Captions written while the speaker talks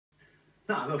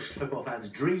Now, most football fans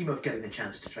dream of getting the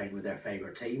chance to train with their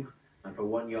favourite team. And for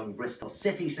one young Bristol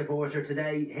City supporter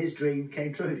today, his dream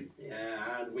came true.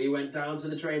 Yeah, and we went down to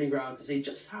the training ground to see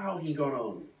just how he got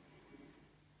on.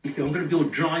 I'm going to be your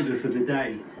driver for the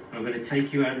day. I'm going to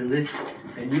take you out in this,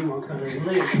 and you are going to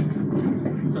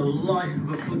live the life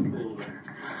of a footballer.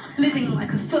 Living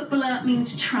like a footballer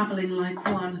means travelling like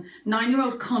one.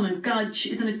 9-year-old Tyler Grudge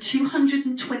is in a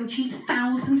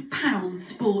 £220,000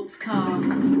 sports car.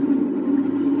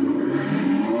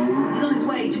 He's on his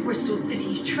way to Bristol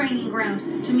City's training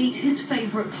ground to meet his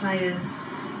favourite players.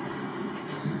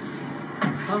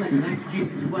 Connor, can I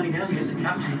introduce you to Wayne Elliott, the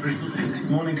captain of Bristol City?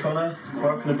 Morning, Connor.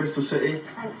 Welcome to Bristol City.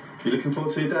 You looking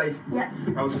forward to your day? Yeah.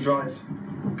 How was the drive?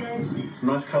 Good.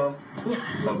 Nice car? Yeah.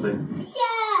 Lovely.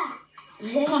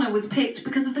 Yeah! Connor was picked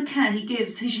because of the care he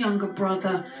gives his younger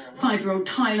brother. 5-year-old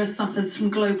Tyler suffers from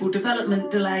global development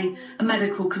delay, a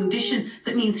medical condition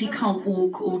that means he can't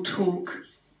walk or talk.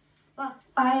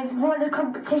 I've won a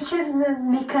competition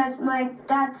because my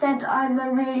dad said I'm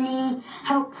a really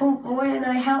helpful boy and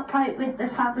I help out with the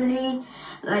family,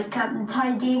 like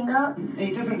tidying up.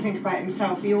 He doesn't think about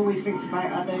himself, he always thinks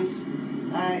about others.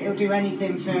 He'll do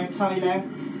anything for Tyler,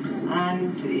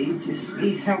 and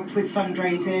he's helped with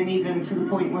fundraising, even to the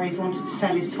point where he's wanted to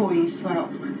sell his toys to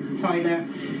help Tyler.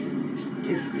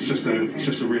 It's just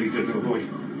a really good little boy,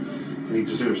 and he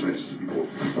deserves this.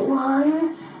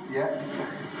 1. Yeah.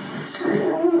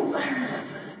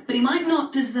 But he might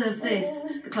not deserve this.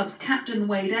 The club's captain,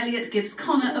 Wayne Elliott, gives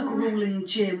Connor a gruelling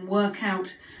gym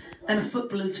workout. Then a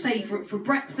footballer's favourite for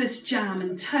breakfast, jam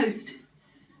and toast.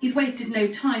 He's wasted no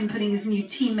time putting his new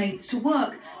teammates to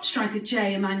work. Striker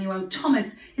J. Emmanuel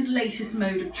Thomas, his latest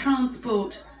mode of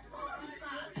transport.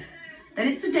 Then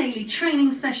it's the daily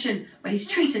training session, where he's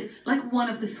treated like one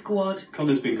of the squad.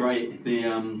 Connor's been great. The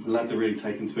lads are really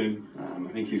taken to him.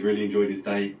 I think he's really enjoyed his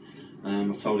day.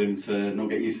 I've told him to not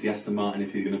get used to the Aston Martin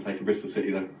if he's going to play for Bristol City,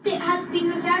 though. It has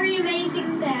been a very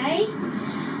amazing day,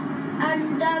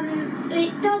 and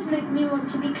it does make me want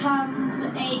to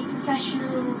become a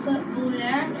professional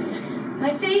footballer.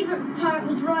 My favourite part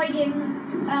was riding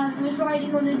on the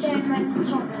J-Man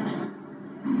Thomas.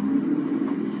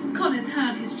 Connor's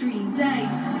had his dream day.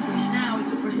 His wish now is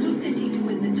for Bristol City to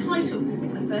win the title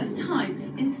for the first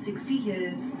time in 60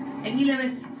 years. Amy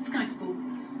Lewis, Sky Sports.